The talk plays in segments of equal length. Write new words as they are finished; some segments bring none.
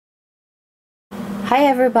Hi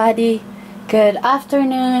everybody, good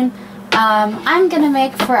afternoon. I'm gonna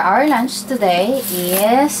make for our lunch today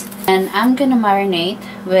and I'm gonna marinate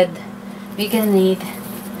with, we're gonna need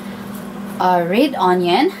red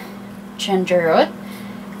onion, ginger root,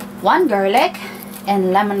 1 garlic,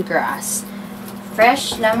 and lemongrass.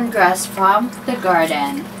 Fresh lemongrass from the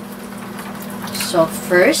garden. So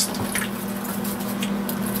first,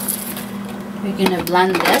 we're gonna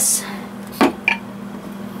blend this.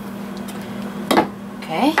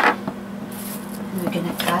 Okay, we're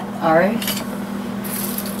gonna cut our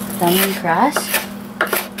lemongrass.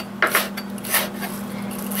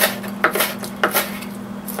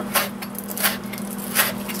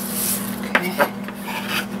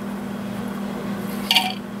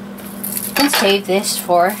 Okay, you can save this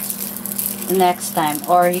for the next time,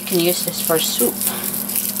 or you can use this for soup.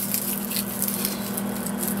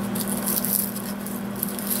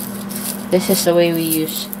 This is the way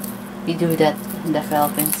we do that in the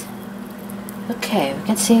Philippines. Okay, we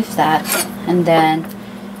can save that, and then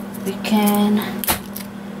we can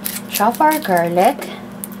chop our garlic.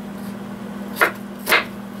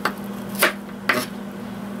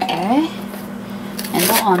 Okay, and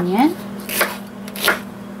the onion,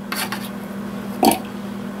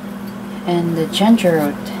 and the ginger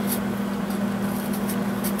root.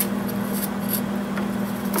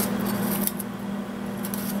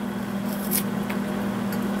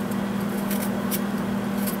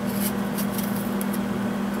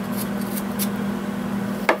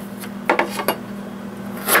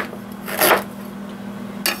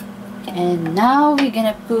 And now we're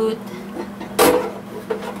gonna put,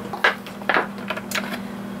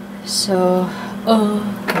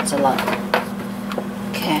 that's a lot.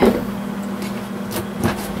 Okay.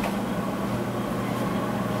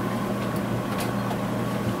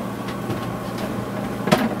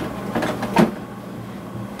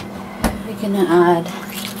 We're gonna add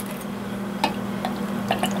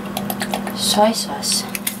soy sauce.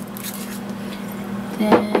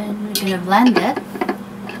 Then we're gonna blend it.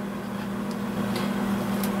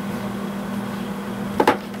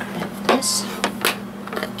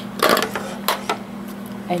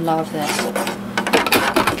 I love this.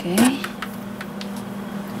 Okay.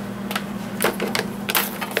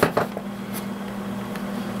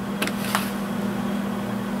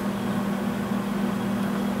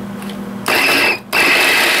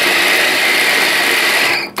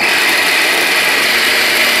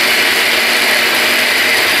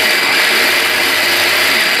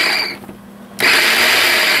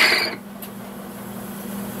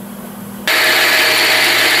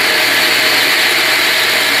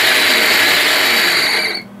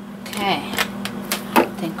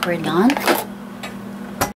 We're done.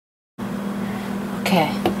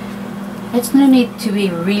 Okay, it's no need to be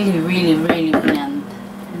really blend,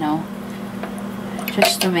 you know,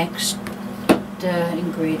 just to mix the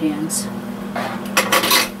ingredients.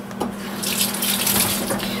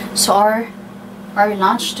 So our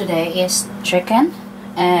lunch today is chicken,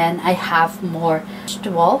 and I have more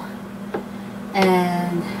vegetable,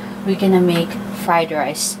 and we're gonna make fried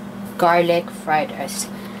rice, garlic fried rice.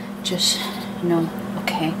 Just, you know.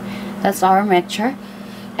 Okay, that's our mixture.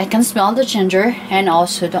 I can smell the ginger and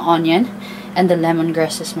also the onion, and the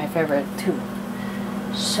lemongrass is my favorite too.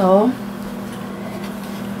 So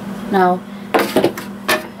now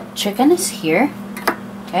chicken is here.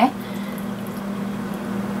 Okay,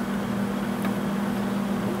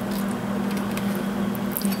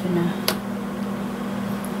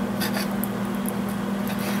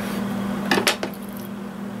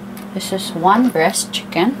 this is 1 breast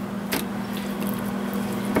chicken.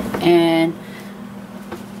 And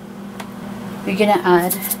we're gonna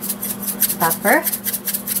add pepper,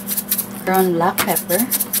 ground black pepper,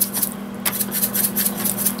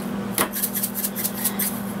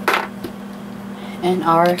 and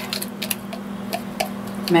our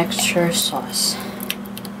mixture sauce.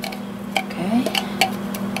 Okay,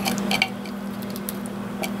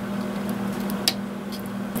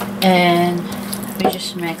 and we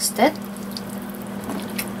just mixed it.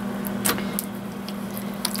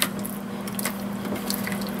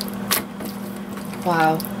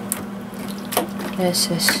 Wow,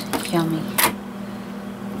 this is yummy.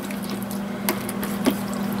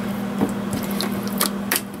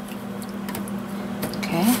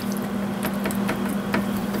 Okay,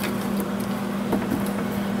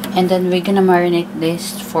 and then we're gonna marinate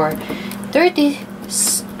this for 30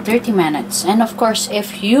 minutes. And of course,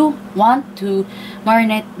 if you want to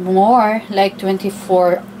marinate more, like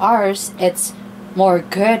 24 hours, it's more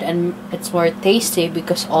good and it's more tasty,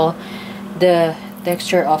 because all the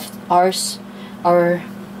texture of our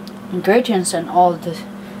ingredients and all the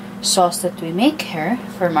sauce that we make here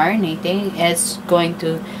for marinating is going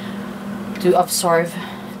to absorb.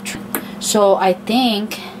 So I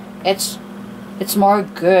think it's more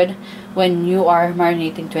good when you are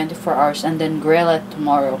marinating 24 hours and then grill it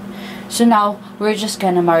tomorrow. So now we're just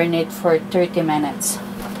gonna marinate for 30 minutes.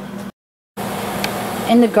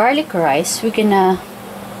 In the garlic rice, we're gonna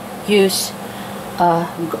use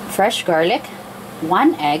fresh garlic,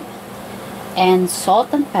 1 egg, and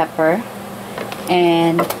salt and pepper,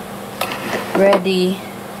 and ready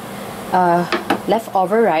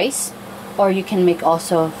leftover rice, or you can make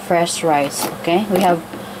also fresh rice. Okay, we have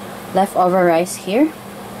leftover rice here,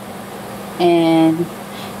 and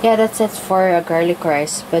yeah, that's it for a garlic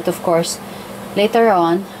rice. But of course, later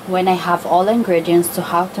on, when I have all ingredients to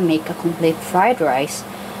how to make a complete fried rice,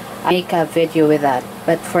 I make a video with that.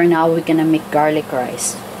 But for now, we're gonna make garlic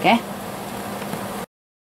rice. Okay,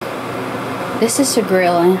 this is a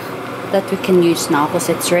grill that we can use now because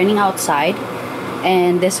it's raining outside,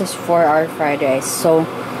 and this is for our fried rice. So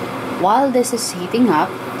while this is heating up,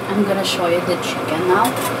 I'm gonna show you the chicken now.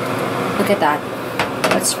 Look at that,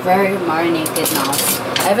 it's very marinated now.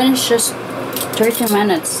 I haven't just 30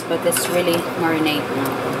 minutes, but it's really marinated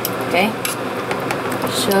now. Okay,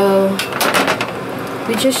 so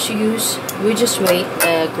we just wait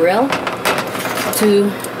the grill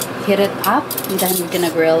to heat it up, and then we're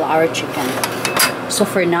gonna grill our chicken. So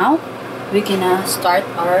for now, we're gonna start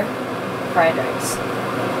our fried rice.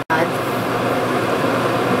 Add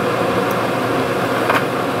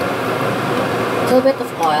a little bit of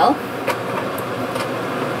oil.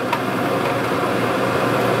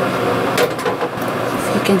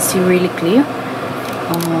 If you can see really clear.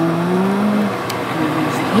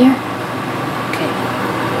 Here. Okay.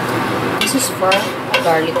 This is for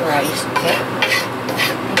garlic rice. Okay.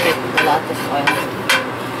 Get a lot of oil.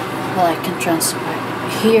 Well, I can transfer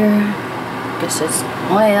here. This is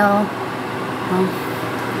oil. And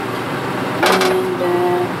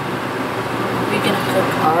we're gonna cook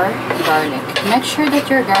our garlic. Make sure that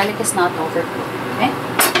your garlic is not overcooked. Okay.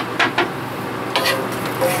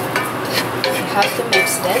 You have to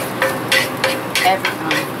mix it every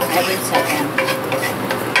time, every second.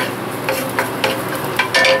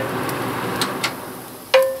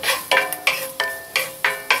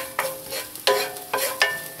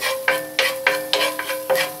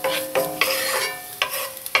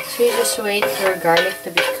 So you just wait for your garlic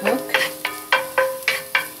to be cooked.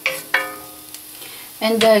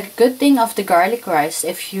 And the good thing of the garlic rice,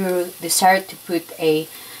 if you desire to put a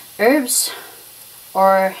herbs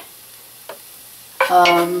or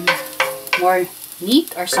more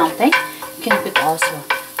meat or something, you can put also.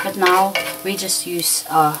 But now we just use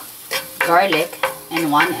garlic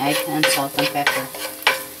and 1 egg and salt and pepper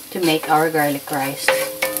to make our garlic rice.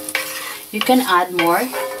 You can add more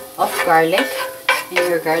of garlic in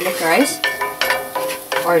your garlic rice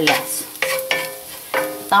or less.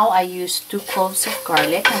 Now I use 2 cloves of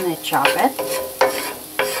garlic and I chop it.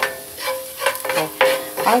 Okay,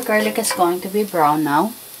 our garlic is going to be brown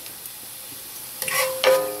now.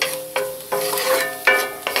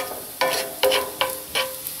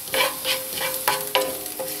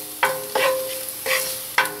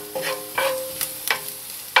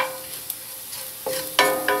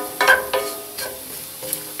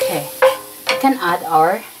 Okay, we can add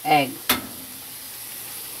our egg.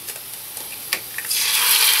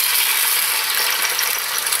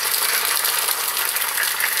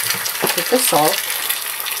 Put the salt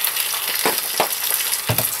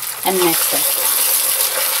and mix it.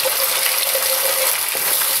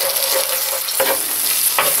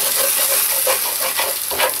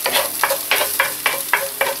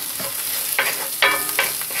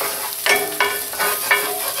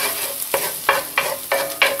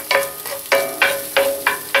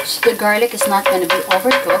 So the garlic is not going to be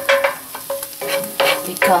overcooked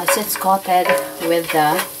because it's coated with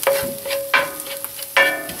the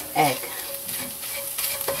egg.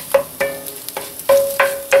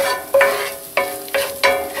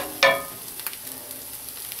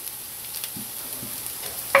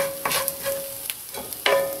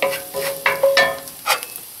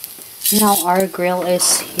 Now our grill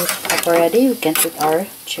is heated up already. We can put our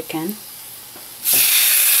chicken.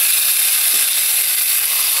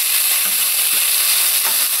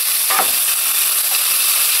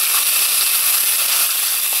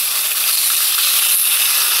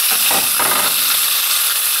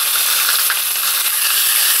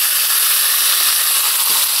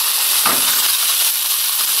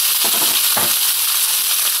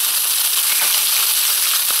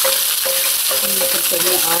 And we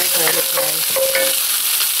continue our garlic rice.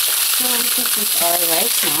 So we can put our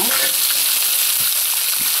rice now.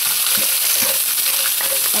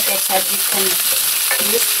 like I said, you can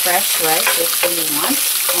use fresh rice if you want,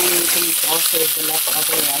 and you can use also the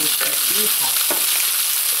leftover rice that you have.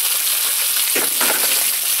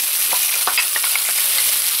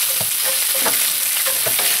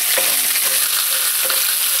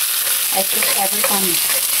 I cook every time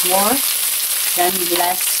more than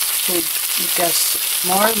less food, because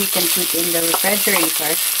more we can put in the refrigerator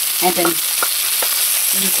and then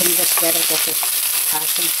you can just get it as it's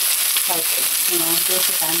passing. Like, you know, there's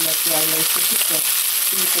a time that you are lazy to cook,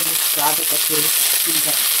 you can just grab it at your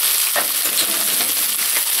finger.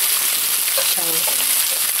 So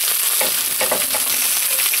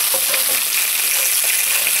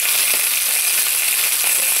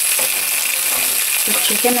the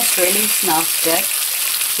chicken is really smells good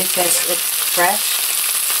because it's fresh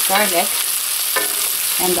garlic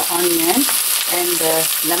and the onion and the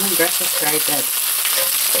lemongrass is very good.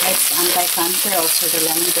 It's anti-cancer also. The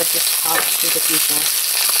lemongrass is helps to the people.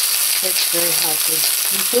 It's very healthy.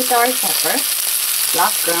 We put our pepper,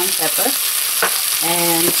 black ground pepper,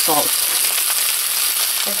 and salt.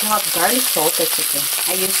 If you have garlic salt, it's okay.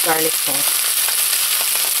 I use garlic salt.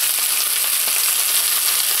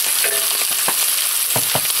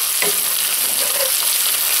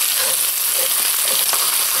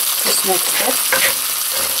 Just mix it.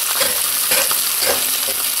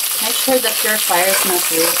 Make sure that your fire is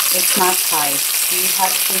not low, it's not high. You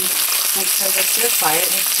have to make sure that your fire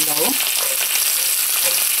is low.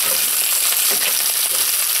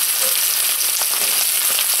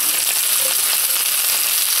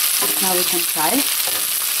 Now we can try.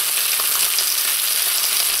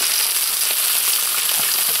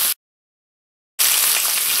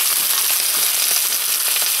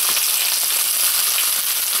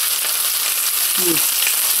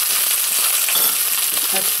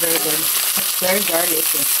 That's very good. It's very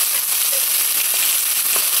garlicky.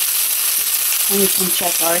 And we can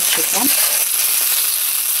check our chicken.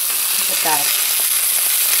 Look at that.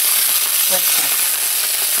 Perfect.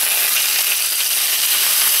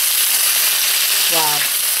 Wow.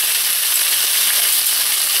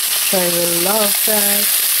 So I will love that.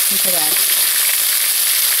 Look at that.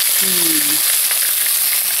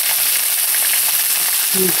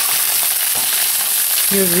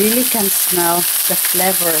 You really can smell the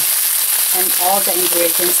flavor and all the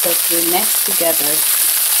ingredients that you mix together.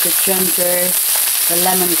 The ginger, the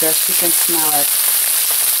lemongrass, you can smell it.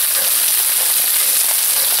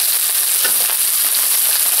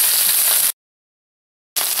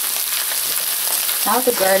 Now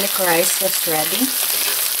the garlic rice is ready.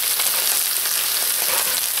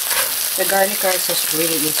 The garlic rice is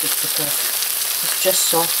really easy to cook. It's just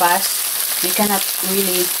so fast. You cannot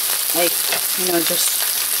really, like, you know, just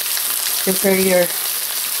prepare your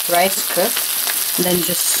rice cook and then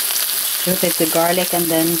just put it the garlic and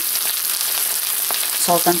then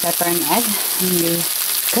salt and pepper and egg, and you're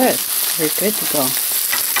good. You're good to go.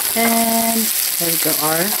 And there we go.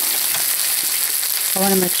 I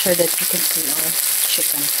want to make sure that you can see our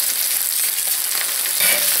chicken.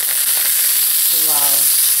 Wow,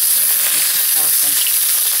 this is awesome.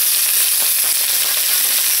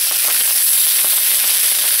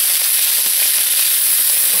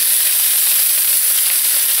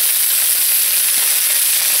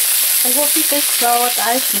 I hope you can smell what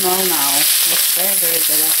I smell now. It's very, very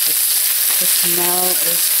delicious. The smell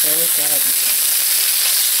is very good.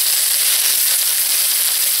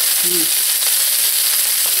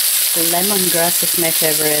 The lemongrass is my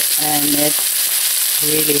favorite, and it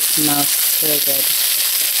really smells so good.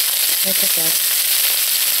 Look at that.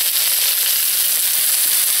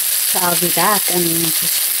 So I'll be back and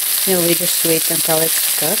just, we just wait until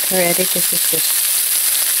it's cooked already, because it's just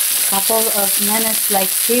a couple of minutes, like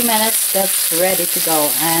 3 minutes, that's ready to go,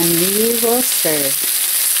 and we will serve.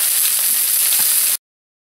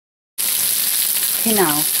 Okay,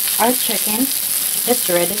 now our chicken is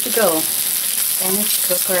ready to go, and it's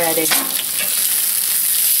cooked already.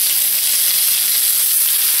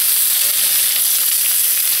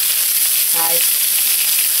 Guys,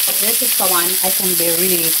 this is the one I can be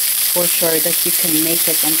really for sure that you can make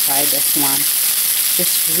it and try this one.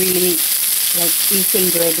 Just really like easy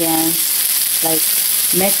ingredients, like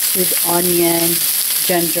mixed with onion,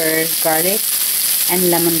 ginger, garlic,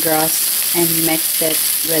 and lemongrass, and mix it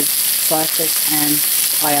with sauces and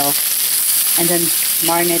oil, and then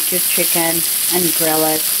marinate your chicken and grill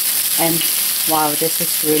it. And wow, this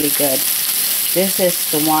is really good. This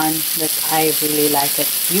is the one that I really like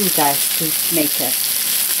it, you guys to make it,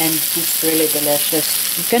 and it's really delicious.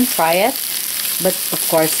 You can fry it, but of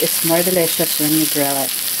course it's more delicious when you grill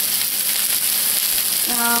it.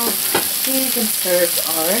 Now we can serve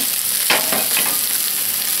our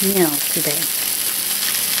meal today.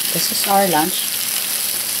 This is our lunch.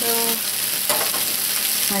 So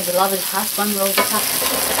my beloved husband will be happy.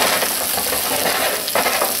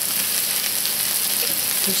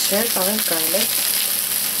 We serve our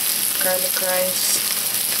garlic rice.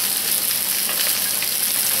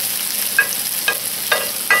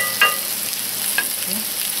 Okay.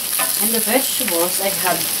 And the vegetables, I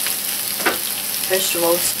have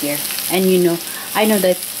vegetables here. And you know, I know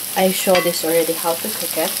that I showed this already how to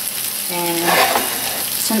cook it. And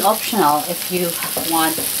it's an optional if you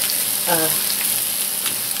want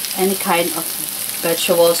any kind of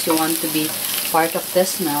vegetables you want to be part of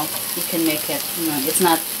this meal, you can make it. You know, it's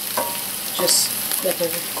not just better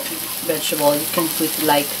vegetable. You can put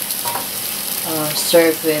like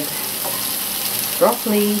serve with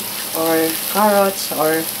broccoli or carrots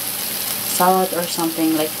or salad or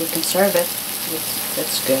something, like you can serve it.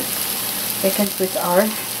 That's good. We can put our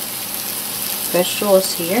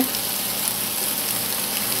vegetables here.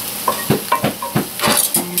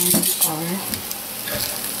 Our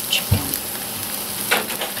chicken.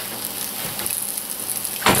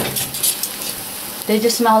 Did you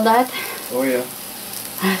smell that? Oh yeah.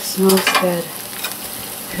 That smells good.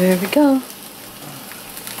 Here we go.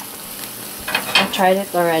 I tried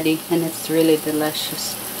it already and it's really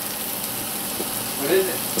delicious. What is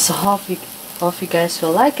it? So hope you guys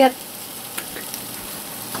will like it.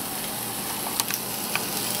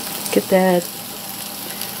 Look at that.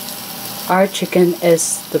 Our chicken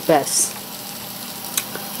is the best.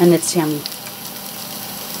 And it's yummy.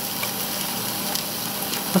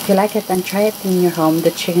 If you like it, then try it in your home.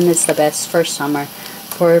 The chicken is the best for summer,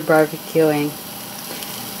 for barbecuing.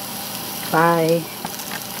 Bye.